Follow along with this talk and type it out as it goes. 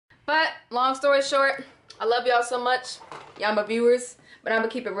But long story short, I love y'all so much. Y'all my viewers. But I'm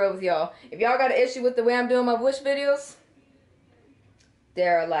gonna keep it real with y'all. If y'all got an issue with the way I'm doing my wish videos,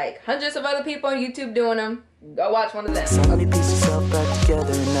 there are like hundreds of other people on YouTube doing them. Go watch one of them. So many pieces all back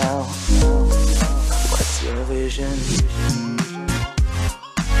together now. What's your vision?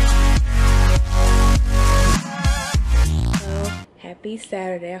 Happy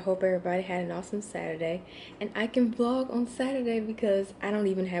Saturday. I hope everybody had an awesome Saturday. And I can vlog on Saturday because I don't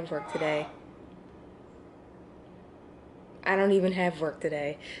even have work today.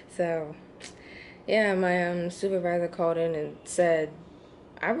 So, yeah, my supervisor called in and said,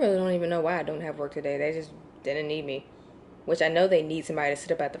 I really don't even know why I don't have work today. They just didn't need me. Which I know they need somebody to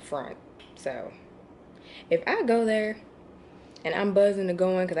sit up at the front. So, if I go there and I'm buzzing to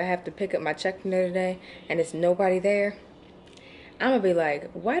go in because I have to pick up my check from there today and there's nobody there, I'm gonna be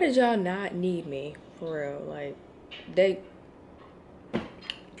like, why did y'all not need me? For real. Like,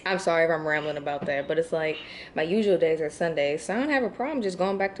 I'm sorry if I'm rambling about that, but it's like my usual days are Sundays, so I don't have a problem just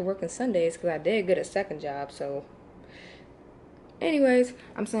going back to working Sundays because I did get a second job. So anyways,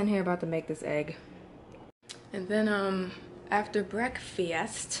 I'm sitting here about to make this egg. And then after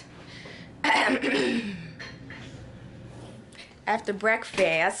breakfast,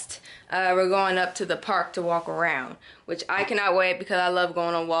 we're going up to the park to walk around, which I cannot wait because I love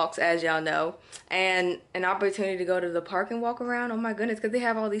going on walks, as y'all know. And an opportunity to go to the park and walk around, oh my goodness, because they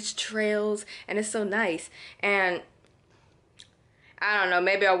have all these trails and it's so nice. And I don't know,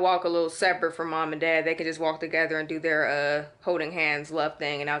 maybe I'll walk a little separate from mom and dad. They could just walk together and do their holding hands love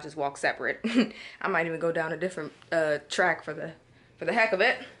thing, and I'll just walk separate. I might even go down a different track for the heck of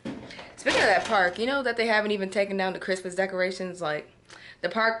it. Speaking of that park, you know that they haven't even taken down the Christmas decorations? Like, the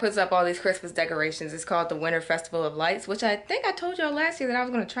park puts up all these Christmas decorations. It's called the Winter Festival of Lights, which I think I told y'all last year that I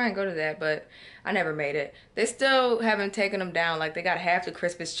was going to try and go to that, but I never made it. They still haven't taken them down. Like, they got half the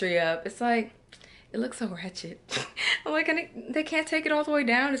Christmas tree up. It's like, it looks so wretched. I'm like, they can't take it all the way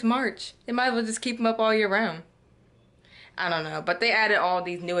down. It's March. They might as well just keep them up all year round. I don't know, but they added all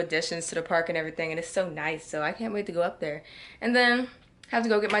these new additions to the park and everything, and it's so nice, so I can't wait to go up there. And then have to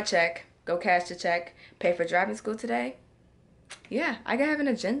go get my check, go cash the check, pay for driving school today. Yeah, I gotta have an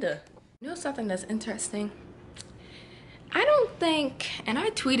agenda. You know something that's interesting? I don't think, and I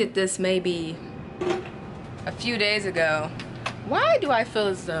tweeted this maybe a few days ago, why do I feel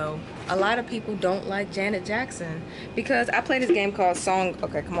as though a lot of people don't like Janet Jackson? Because I play this game called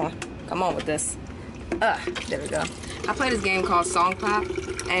okay, come on with this. There we go. I play this game called Song Pop,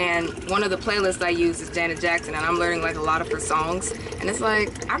 and one of the playlists I use is Janet Jackson, and I'm learning like a lot of her songs. And it's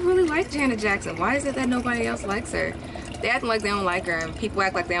like, I really like Janet Jackson. Why is it that nobody else likes her? They act like they don't like her, and people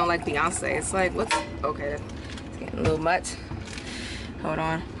act like they don't like Beyonce. It's like, what's, okay, it's getting a little much. Hold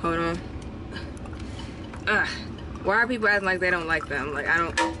on. Why are people acting like they don't like them? Like, I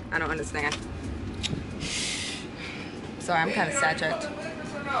don't understand. Sorry, I'm kind of sidetracked.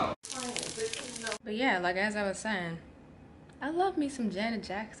 But yeah, like as I was saying, I love me some Janet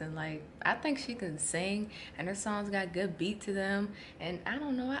Jackson. Like, I think she can sing, and her songs got good beat to them. And I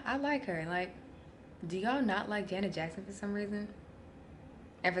don't know, I like her. Like, do y'all not like Janet Jackson for some reason?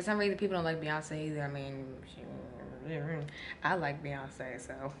 And for some reason, people don't like Beyonce either. I mean, I like Beyonce,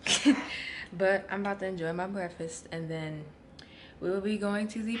 so. But I'm about to enjoy my breakfast, and then we will be going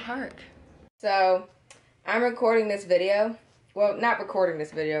to the park. So, I'm recording this video. Well, not recording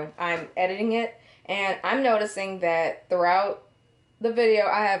this video. I'm editing it. And I'm noticing that throughout the video,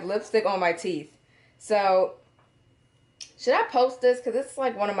 I have lipstick on my teeth. So, should I post this? Because it's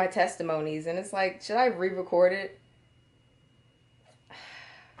like one of my testimonies. And it's like, should I re-record it?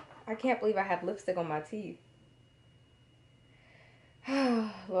 I can't believe I have lipstick on my teeth.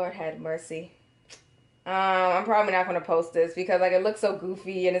 Lord have mercy. I'm probably not going to post this because like it looks so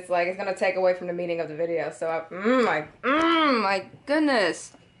goofy, and it's like it's going to take away from the meaning of the video. So, my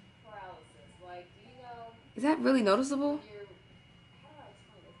goodness. Like, do you know, is that really noticeable? How do I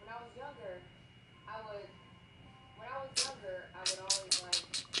explain this? When I was younger, I would always like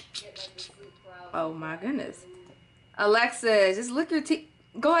get like the sleep paralysis. Oh my goodness. Alexa, just lick your teeth.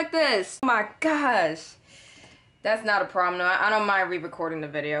 Go like this. Oh my gosh. That's not a problem. No, I don't mind re-recording the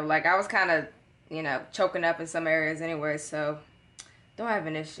video. Like, I was kind of, you know, choking up in some areas anyway, so don't have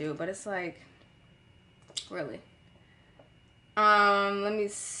an issue. But it's like, really. Let me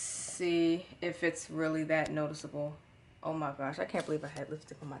see if it's really that noticeable. Oh my gosh, I can't believe I had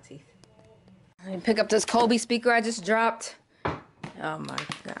lipstick on my teeth. I pick up this Colby speaker I just dropped. Oh my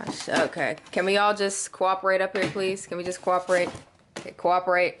gosh. Okay, can we all just cooperate up here, please? Can we just cooperate? Okay,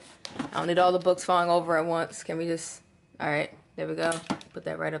 cooperate. I don't need all the books falling over at once. Can we just, all right, there we go. Put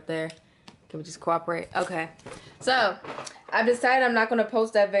that right up there. Can we just cooperate? Okay. So, I've decided I'm not going to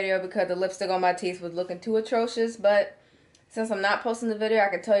post that video because the lipstick on my teeth was looking too atrocious. But since I'm not posting the video, I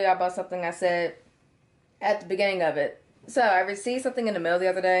can tell you about something I said at the beginning of it. So I received something in the mail the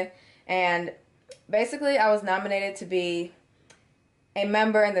other day, and basically I was nominated to be a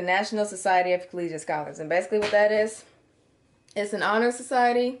member in the National Society of Collegiate Scholars. And basically what that is, it's an honor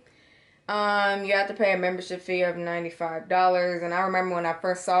society. You have to pay a membership fee of $95. And I remember when I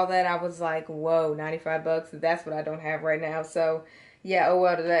first saw that, I was like, whoa, $95? That's what I don't have right now. So yeah, oh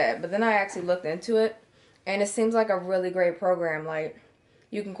well to that. But then I actually looked into it, and it seems like a really great program. Like,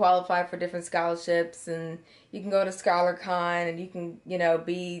 you can qualify for different scholarships, and you can go to ScholarCon, and you can, you know,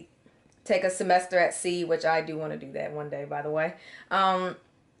 take a semester at sea, which I do want to do that one day, by the way.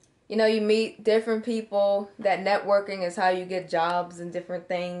 You know, you meet different people. That networking is how you get jobs and different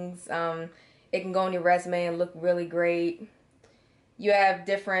things. It can go on your resume and look really great. You have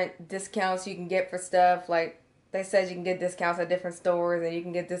different discounts you can get for stuff. Like, they said you can get discounts at different stores, and you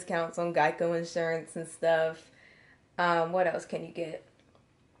can get discounts on Geico insurance and stuff. What else can you get?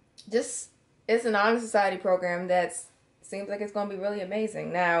 Just, it's an honor society program that seems like it's going to be really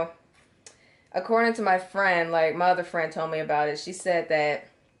amazing. Now, according to my friend, like my other friend told me about it, she said that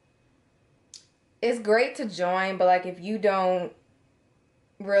it's great to join, but like if you don't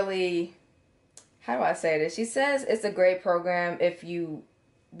really, how do I say this? She says it's a great program if you,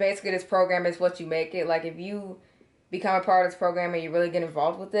 basically this program is what you make it. Like if you become a part of this program and you really get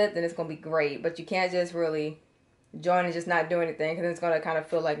involved with it, then it's going to be great. But you can't just really join and just not do anything, because it's going to kind of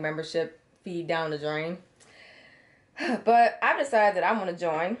feel like membership fee down the drain. But I've decided that I want to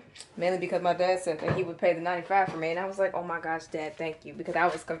join, mainly because my dad said that he would pay the $95 for me, and I was like, oh my gosh, Dad, thank you, because I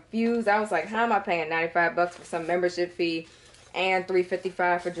was confused. I was like, how am I paying $95 for some membership fee and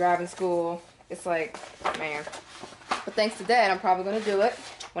 $355 for driving school? It's like, man. But thanks to Dad, I'm probably going to do it.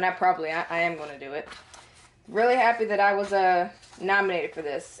 Well, not probably, I am going to do it. Really happy that I was nominated for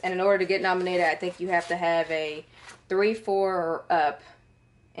this, and in order to get nominated, I think you have to have a 3-4 or up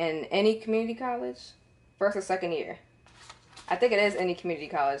in any community college, first or second year. I think it is any community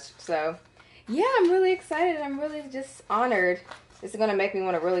college. So yeah, I'm really excited. I'm really just honored. This is going to make me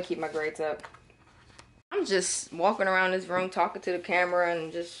want to really keep my grades up. I'm just walking around this room talking to the camera,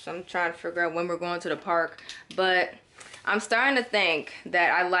 and I'm trying to figure out when we're going to the park. But I'm starting to think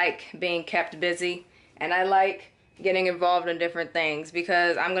that I like being kept busy, and I like getting involved in different things,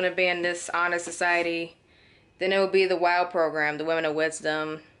 because I'm going to be in this honor society. Then it will be the WOW program, the Women of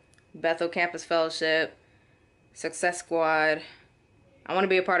Wisdom, Bethel Campus Fellowship, Success Squad. I want to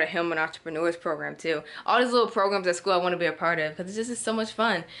be a part of Hillman Entrepreneurs program too. All these little programs at school I want to be a part of, because it's just so much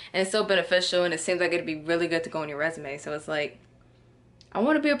fun and it's so beneficial, and it seems like it'd be really good to go on your resume. So it's like, I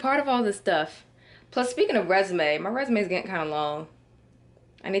want to be a part of all this stuff. Plus, speaking of resume, my resume is getting kind of long.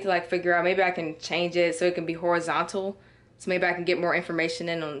 I need to like figure out, maybe I can change it so it can be horizontal, so maybe I can get more information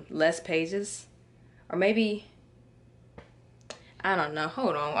in on less pages. Or maybe, I don't know.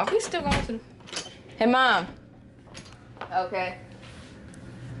 Hold on. Are we still going to the... Hey, Mom. Okay.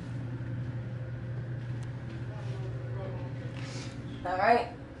 Alright.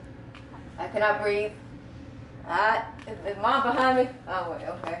 I cannot breathe. Alright. Is Mom behind me? Oh, wait.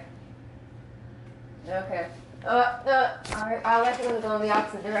 Okay. Okay. Alright. I'll let you go in the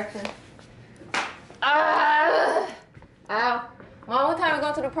opposite direction. Ow. Mom, what time are we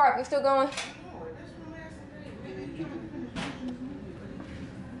going to the park? We still going?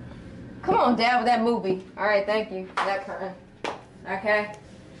 Come on, Dad, with that movie. All right, thank you for that curtain. Okay.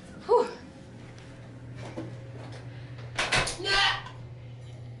 Whew.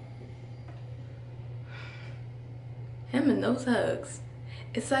 Him and those hugs.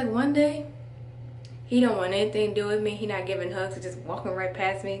 It's like one day, he don't want anything to do with me. He not giving hugs. He's just walking right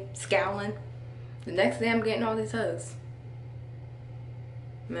past me, scowling. The next day, I'm getting all these hugs.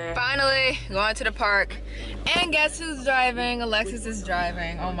 Man. Finally, going to the park. And guess who's driving? Alexis is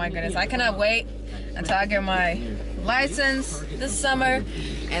driving. Oh my goodness. I cannot wait until I get my license this summer. And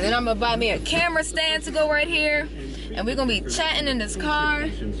then I'm gonna buy me a camera stand to go right here. And we're gonna be chatting in this car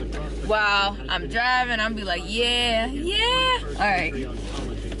while I'm driving. I'm be like, yeah, yeah. Alright.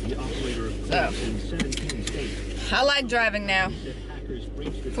 So, I like driving now.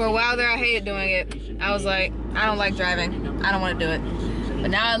 For a while there, I hated doing it. I was like, I don't like driving. I don't want to do it. But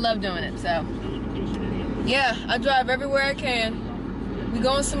now I love doing it, so. Yeah, I drive everywhere I can. We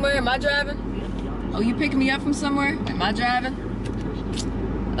going somewhere? Am I driving? Oh, you picking me up from somewhere? Am I driving?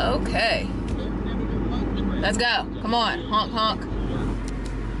 Okay. Let's go. Come on. Honk, honk.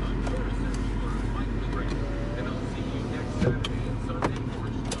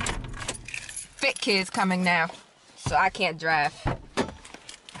 Fit kid's coming now, so I can't drive.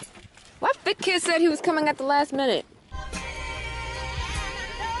 What fit kid said he was coming at the last minute?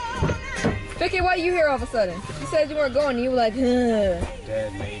 Vicky, why you here all of a sudden? You said you weren't going and you were like, huh.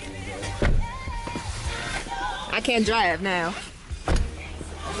 Dad made me go. I can't drive now.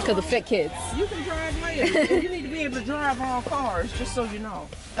 Because of fit kids. You can drive later. You need to be able to drive all cars, just so you know.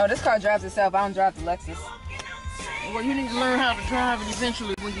 Oh, this car drives itself. I don't drive the Lexus. Well, you need to learn how to drive, and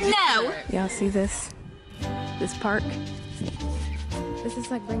eventually when you get Y'all see this? This park? This is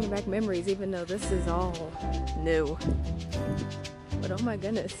like bringing back memories, even though this is all new. But oh my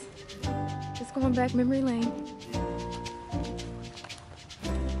goodness. Just going back memory lane.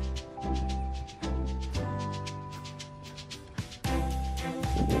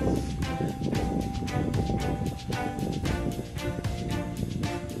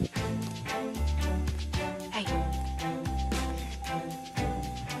 Hey.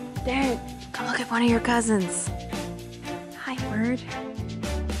 Dad, come look at one of your cousins. Hi, bird.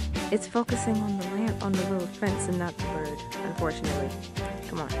 It's focusing on the lamp on the little fence and not the bird, unfortunately.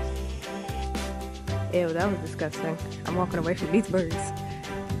 Come on. Ew, that was disgusting. I'm walking away from these birds.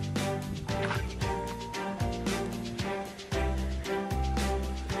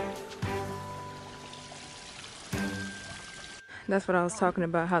 That's what I was talking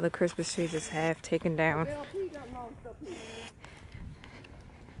about, how the Christmas trees is half taken down.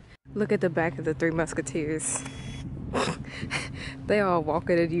 Look at the back of the Three Musketeers. They all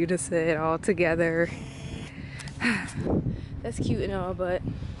walking in unison, all together. That's cute and all, but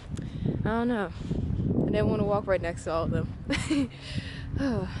I don't know. I didn't want to walk right next to all of them.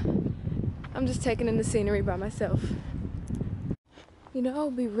 I'm just taking in the scenery by myself. You know, it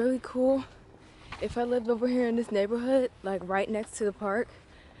would be really cool if I lived over here in this neighborhood, like right next to the park.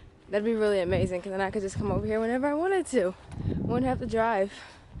 That'd be really amazing, because then I could just come over here whenever I wanted to. I wouldn't have to drive.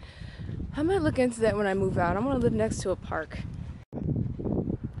 I might look into that when I move out. I want to live next to a park.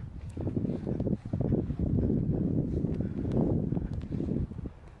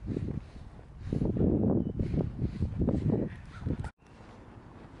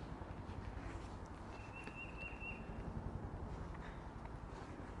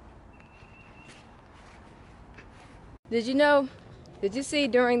 Did you see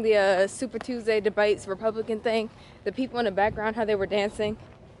during the Super Tuesday debates Republican thing, the people in the background, how they were dancing?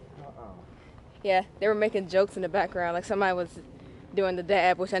 Yeah, they were making jokes in the background, like somebody was doing the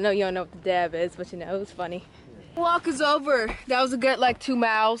dab, which I know you don't know what the dab is, but you know, it was funny. Walk is over. That was a good like 2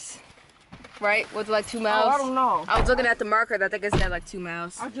 miles, right? Was it like 2 miles? Oh, I don't know. I was looking at the marker, I think it said like 2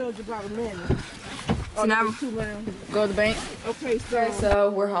 miles. I judge about a minute. So now 2 miles. go to the bank. Okay, So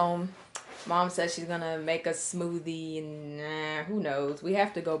we're home. Mom says she's gonna make a smoothie and who knows. We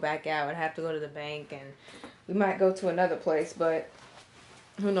have to go back out and have to go to the bank, and we might go to another place, but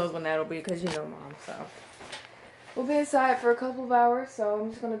who knows when that'll be, because you know Mom. So we'll be inside for a couple of hours, so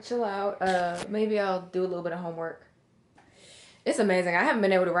I'm just gonna chill out. Maybe I'll do a little bit of homework. It's amazing. I haven't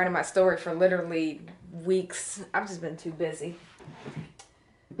been able to write in my story for literally weeks. I've just been too busy.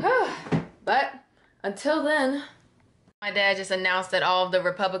 But until then, my dad just announced that all of the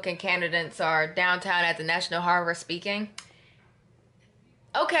Republican candidates are downtown at the National Harbor speaking.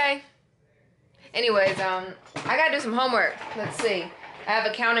 Okay. Anyways, I gotta do some homework. Let's see. I have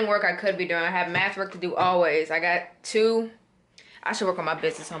accounting work I could be doing. I have math work to do always. I got 2. I should work on my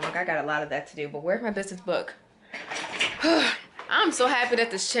business homework. I got a lot of that to do. But where's my business book? I'm so happy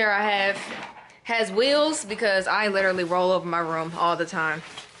that this chair I have has wheels, because I literally roll over my room all the time.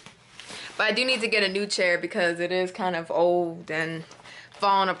 But I do need to get a new chair because it is kind of old and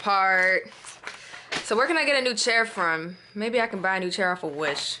falling apart. So where can I get a new chair from? Maybe I can buy a new chair off of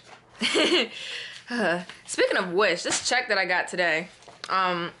Wish. Speaking of Wish, this check that I got today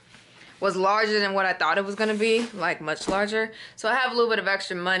was larger than what I thought it was going to be. Like much larger. So I have a little bit of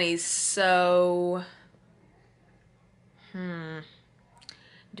extra money. So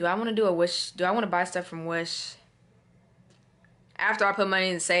do I want to do a Wish? Do I want to buy stuff from Wish? After I put money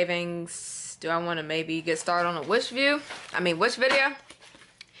in savings, do I want to maybe get started on a Wish video?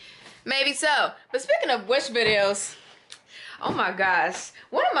 Maybe so. But speaking of Wish videos, oh my gosh.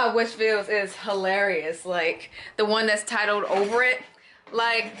 One of my Wish videos is hilarious. Like, the one that's titled Over It.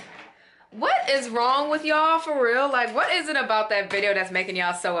 Like, what is wrong with y'all for real? Like, what is it about that video that's making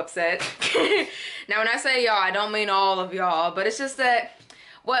y'all so upset? Now, when I say y'all, I don't mean all of y'all. But it's just that,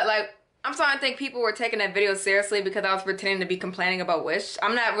 I'm starting to think people were taking that video seriously because I was pretending to be complaining about Wish.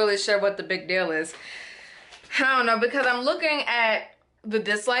 I'm not really sure what the big deal is. I don't know, because I'm looking at the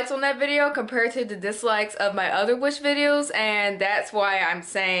dislikes on that video compared to the dislikes of my other Wish videos, and that's why I'm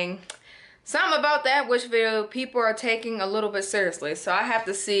saying something about that Wish video people are taking a little bit seriously. So I have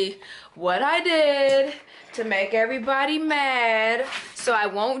to see what I did to make everybody mad, so I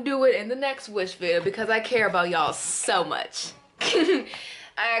won't do it in the next Wish video because I care about y'all so much.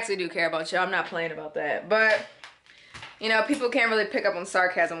 I actually do care about you. I'm not playing about that. But, you know, people can't really pick up on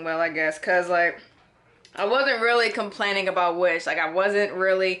sarcasm well, I guess. Because, like, I wasn't really complaining about Wish. Like, I wasn't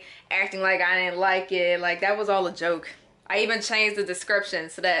really acting like I didn't like it. Like, that was all a joke. I even changed the description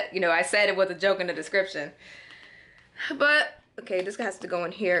so that, you know, I said it was a joke in the description. But, okay, this has to go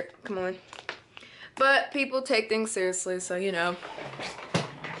in here. Come on. But people take things seriously, so, you know.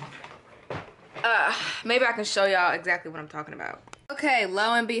 Maybe I can show y'all exactly what I'm talking about. Okay,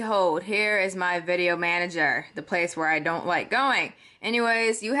 lo and behold, here is my video manager, the place where I don't like going.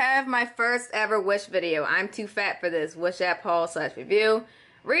 Anyways, you have my first ever Wish video. I'm too fat for this. Wish app haul/review.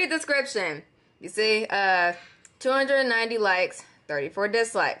 Read description. You see, 290 likes, 34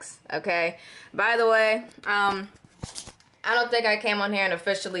 dislikes. Okay. By the way, I don't think I came on here and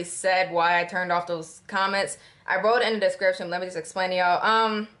officially said why I turned off those comments. I wrote it in the description. Let me just explain to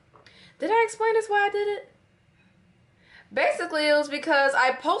y'all. Did I explain this why I did it? Basically, it was because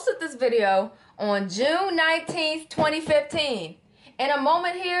I posted this video on June 19th, 2015. In a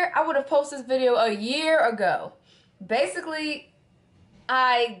moment here, I would have posted this video a year ago. Basically,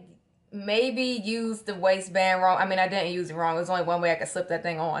 I maybe used the waistband wrong. I mean, I didn't use it wrong. There's only one way I could slip that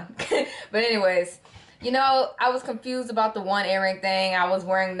thing on. But anyways, you know, I was confused about the one earring thing. I was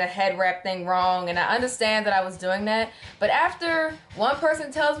wearing the head wrap thing wrong, and I understand that I was doing that. But after one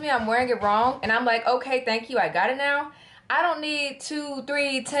person tells me I'm wearing it wrong, and I'm like, okay, thank you, I got it now. I don't need 2,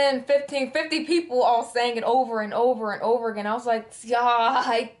 3, 10, 15, 50 people all saying it over and over and over again. I was like, yeah,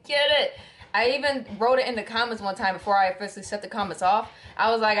 I get it. I even wrote it in the comments one time before I officially shut the comments off. I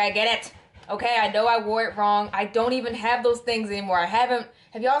was like, I get it. Okay, I know I wore it wrong. I don't even have those things anymore. Have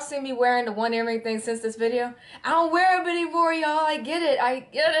y'all seen me wearing the one earring thing since this video? I don't wear them anymore, y'all. I get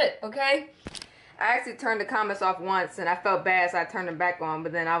it, okay? I actually turned the comments off once, and I felt bad, so I turned them back on.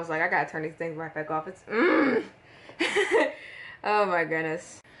 But then I was like, I gotta turn these things right back off. It's, oh my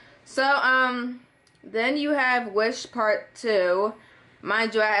goodness. So, then you have Wish Part 2.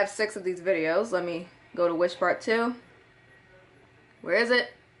 Mind you, I have 6 of these videos. Let me go to Wish Part 2. Where is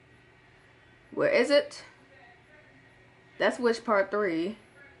it? Where is it? That's Wish Part 3.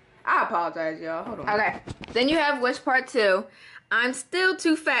 I apologize, y'all. Hold on. Okay. Then you have Wish Part 2. I'm still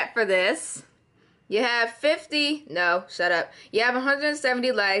too fat for this. You have 50... No, shut up. You have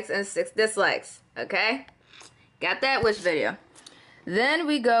 170 likes and 6 dislikes. Okay? Got that Wish video. Then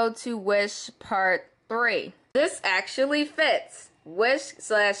we go to Wish Part 3. This actually fits.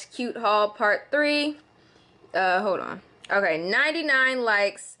 Wish/cute haul Part 3. Hold on. Okay, 99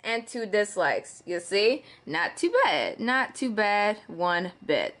 likes and 2 dislikes. You see? Not too bad. Not too bad one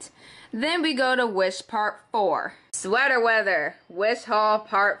bit. Then we go to Wish Part 4. Sweater weather. Wish haul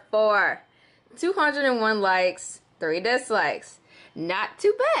Part 4. 201 likes, 3 dislikes. Not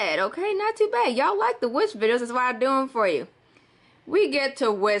too bad, okay? Not too bad. Y'all like the Wish videos. That's why I do them for you. We get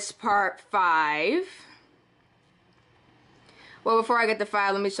to Wish Part 5. Well, before I get to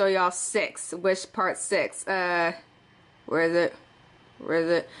 5, let me show y'all 6. Wish Part 6. Where is it? Where is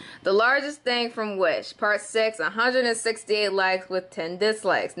it? The largest thing from Wish. Part 6, 168 likes with 10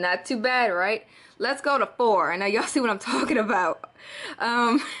 dislikes. Not too bad, right? Let's go to 4. And now y'all see what I'm talking about.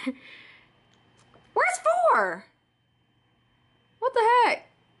 Where's 4? What the heck?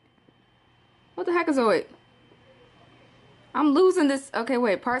 What the heck is it? I'm losing this. Okay,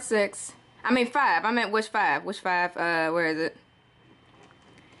 wait. Part 6. I mean 5. I meant Wish 5. Wish 5. Where is it?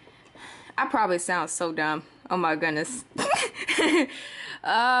 I probably sound so dumb. Oh my goodness.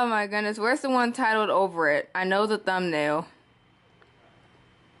 Oh my goodness. Where's the one titled Over It? I know the thumbnail.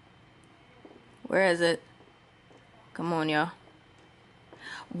 Where is it? Come on, y'all.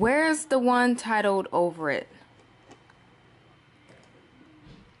 Where's the one titled Over It?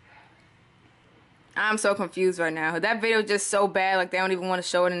 I'm so confused right now. That video is just so bad, like they don't even want to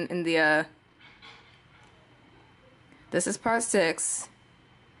show it in the This is Part 6.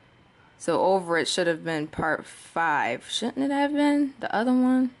 So Over It should have been Part 5. Shouldn't it have been? The other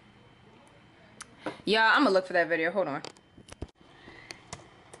one? Yeah, I'm gonna look for that video. Hold on.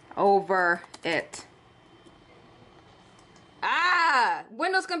 Over It. Ah!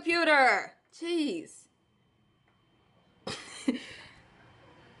 Windows computer! Jeez.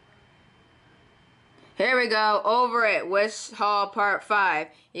 Here we go. Over It. Wish haul Part 5.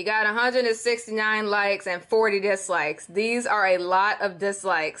 You got 169 likes and 40 dislikes. These are a lot of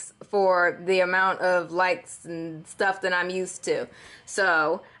dislikes for the amount of likes and stuff that I'm used to.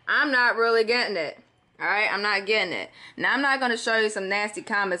 So, I'm not really getting it. Alright? I'm not getting it. Now, I'm not going to show you some nasty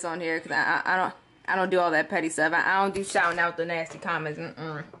comments on here because I don't do all that petty stuff. I don't do shouting out the nasty comments.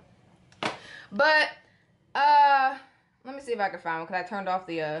 But, let me see if I can find one because I turned off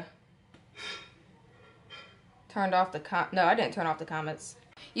the, no, I didn't turn off the comments.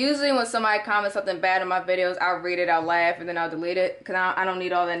 Usually when somebody comments something bad on my videos, I'll read it, I'll laugh, and then I'll delete it. Because I don't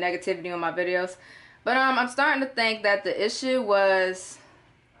need all that negativity on my videos. But I'm starting to think that the issue was...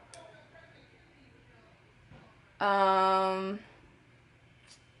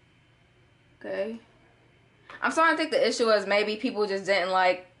 Okay. I'm starting to think the issue was maybe people just didn't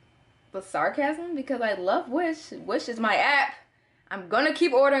like the sarcasm. Because I love Wish. Wish is my app. I'm going to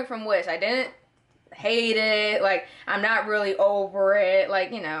keep ordering from Wish. I didn't hate it. Like, I'm not really over it.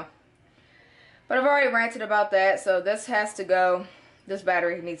 Like, you know. But I've already ranted about that. So this has to go. This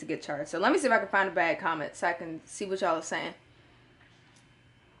battery needs to get charged. So let me see if I can find a bad comment so I can see what y'all are saying.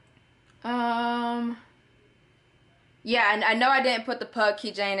 Yeah, and I know I didn't put the pug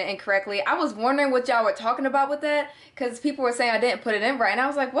keychain in correctly. I was wondering what y'all were talking about with that, because people were saying I didn't put it in right. And I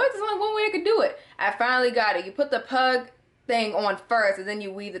was like, what? There's only one way I could do it. I finally got it. You put the pug thing on first, and then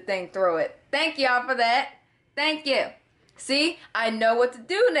you weave the thing through it. Thank y'all for that. Thank you. See? I know what to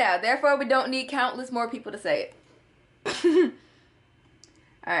do now. Therefore, we don't need countless more people to say it.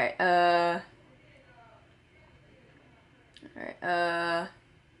 Alright,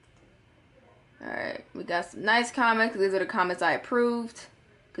 Alright, we got some nice comments. These are the comments I approved.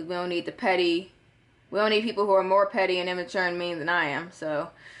 Because we don't need the petty. We don't need people who are more petty and immature and mean than I am. So,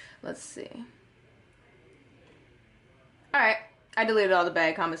 let's see. Alright, I deleted all the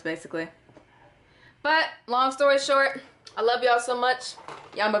bad comments basically. But, long story short, I love y'all so much.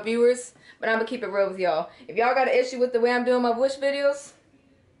 Y'all my viewers. But I'm going to keep it real with y'all. If y'all got an issue with the way I'm doing my Wish videos,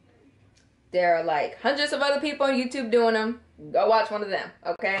 there are like hundreds of other people on YouTube doing them. Go watch one of them,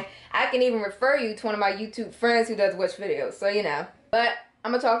 okay? I can even refer you to one of my YouTube friends who does Wish videos, so you know. But I'm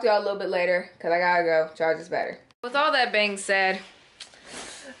gonna talk to y'all a little bit later because I gotta go charge this battery. With all that being said,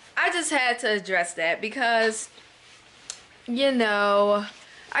 I just had to address that because, you know,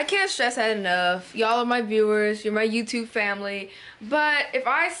 I can't stress that enough. Y'all are my viewers, you're my YouTube family. But if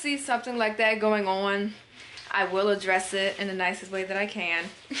I see something like that going on, I will address it in the nicest way that I can.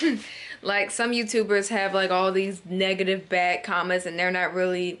 Like, some YouTubers have, like, all these negative, bad comments, and they're not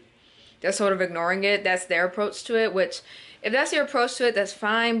really, they're sort of ignoring it. That's their approach to it, which, if that's your approach to it, that's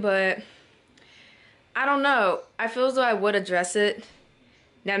fine, but I don't know. I feel as though I would address it.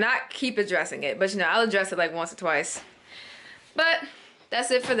 Now, not keep addressing it, but, you know, I'll address it, like, once or twice. But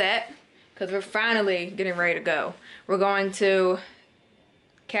that's it for that, because we're finally getting ready to go. We're going to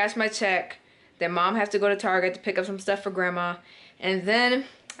cash my check. Then Mom has to go to Target to pick up some stuff for Grandma, and then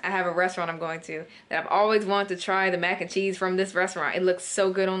I have a restaurant I'm going to that I've always wanted to try the mac and cheese from this restaurant. It looks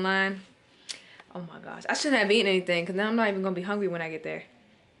so good online. Oh my gosh. I shouldn't have eaten anything because now I'm not even going to be hungry when I get there.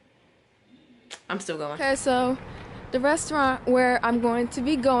 I'm still going. Okay, so the restaurant where I'm going to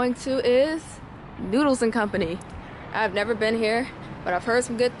be going to is Noodles and Company. I've never been here, but I've heard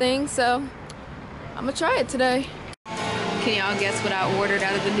some good things, so I'm going to try it today. Can y'all guess what I ordered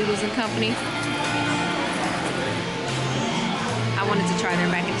out of the Noodles and Company? I wanted to try their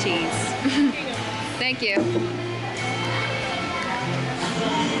mac and cheese. Thank you.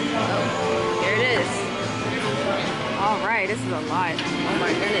 Oh, here it is. All right, this is a lot. Oh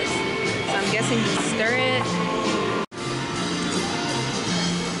my goodness. So I'm guessing you stir it.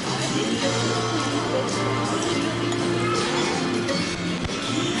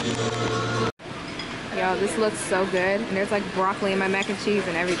 Yo, this looks so good. And there's like broccoli in my mac and cheese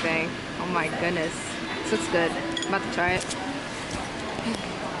and everything. Oh my goodness. This looks good. I'm about to try it.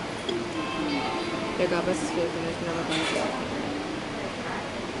 There you go, this is good. This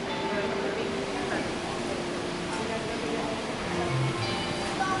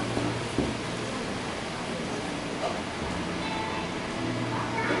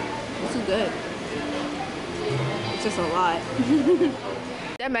is good. It's just a lot.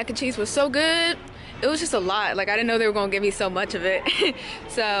 That mac and cheese was so good. It was just a lot. Like, I didn't know they were gonna give me so much of it.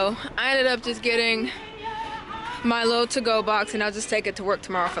 So I ended up just getting my little to-go box, and I'll just take it to work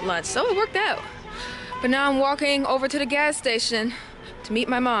tomorrow for lunch. So it worked out. But now I'm walking over to the gas station to meet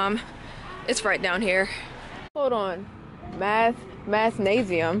my mom. It's right down here. Hold on.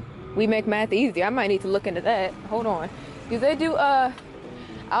 Mathnasium. We make math easy. I might need to look into that. Hold on. Do they do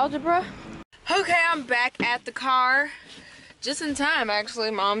algebra? Okay, I'm back at the car. Just in time,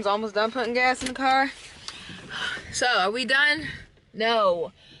 actually. Mom's almost done putting gas in the car. So, are we done?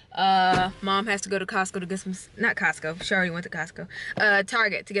 No. Mom has to go to Costco to get some, not Costco, she already went to Costco.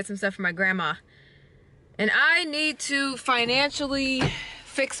 Target to get some stuff for my grandma. And I need to financially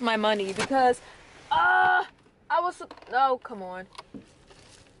fix my money because, no, come on.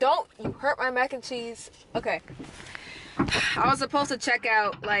 Don't you hurt my mac and cheese. Okay. I was supposed to check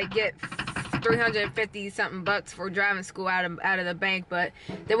out, like, get 350 something bucks for driving school out of the bank, but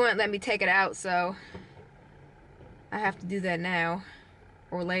they wouldn't let me take it out, so I have to do that now.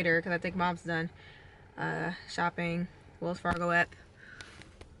 or later, because I think Mom's done shopping. Wells Fargo app.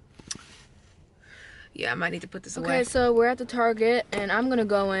 Yeah, I might need to put this away. Okay, so we're at the Target, and I'm gonna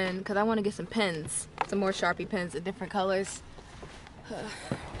go in because I want to get some pens, some more Sharpie pens in different colors.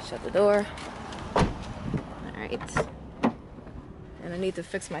 Shut the door. All right. And I need to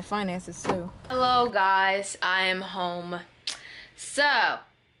fix my finances too. Hello guys, I am home. So,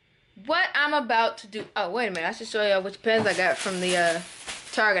 what I'm about to do, oh wait a minute, I should show y'all which pens I got from the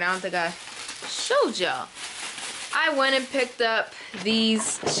Target. I don't think I showed y'all. I went and picked up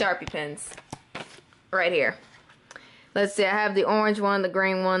these Sharpie pens right here. Let's see, I have the orange one, the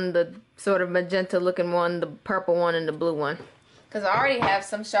green one, the sort of magenta looking one, the purple one, and the blue one. Because I already have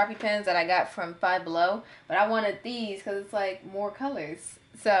some Sharpie pens that I got from Five Below, but I wanted these because it's like more colors.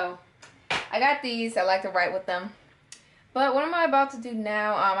 So I got these. I like to write with them. But what am I about to do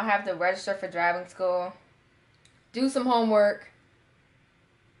now? I have to register for driving school, do some homework,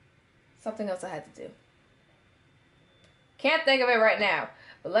 something else I had to do. Can't think of it right now,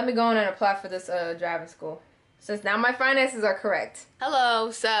 but let me go on and apply for this driving school, since now my finances are correct.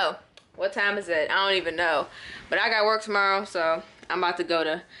 Hello, so what time is it? I don't even know, but I got work tomorrow, so I'm about to go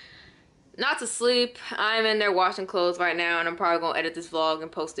to, not to sleep. I'm in there washing clothes right now, and I'm probably gonna edit this vlog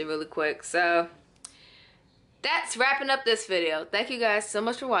and post it really quick. So that's wrapping up this video. Thank you guys so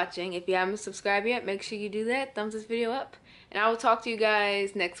much for watching. If you haven't subscribed yet, make sure you do that. Thumbs this video up, and I will talk to you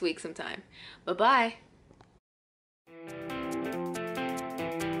guys next week sometime. Bye bye.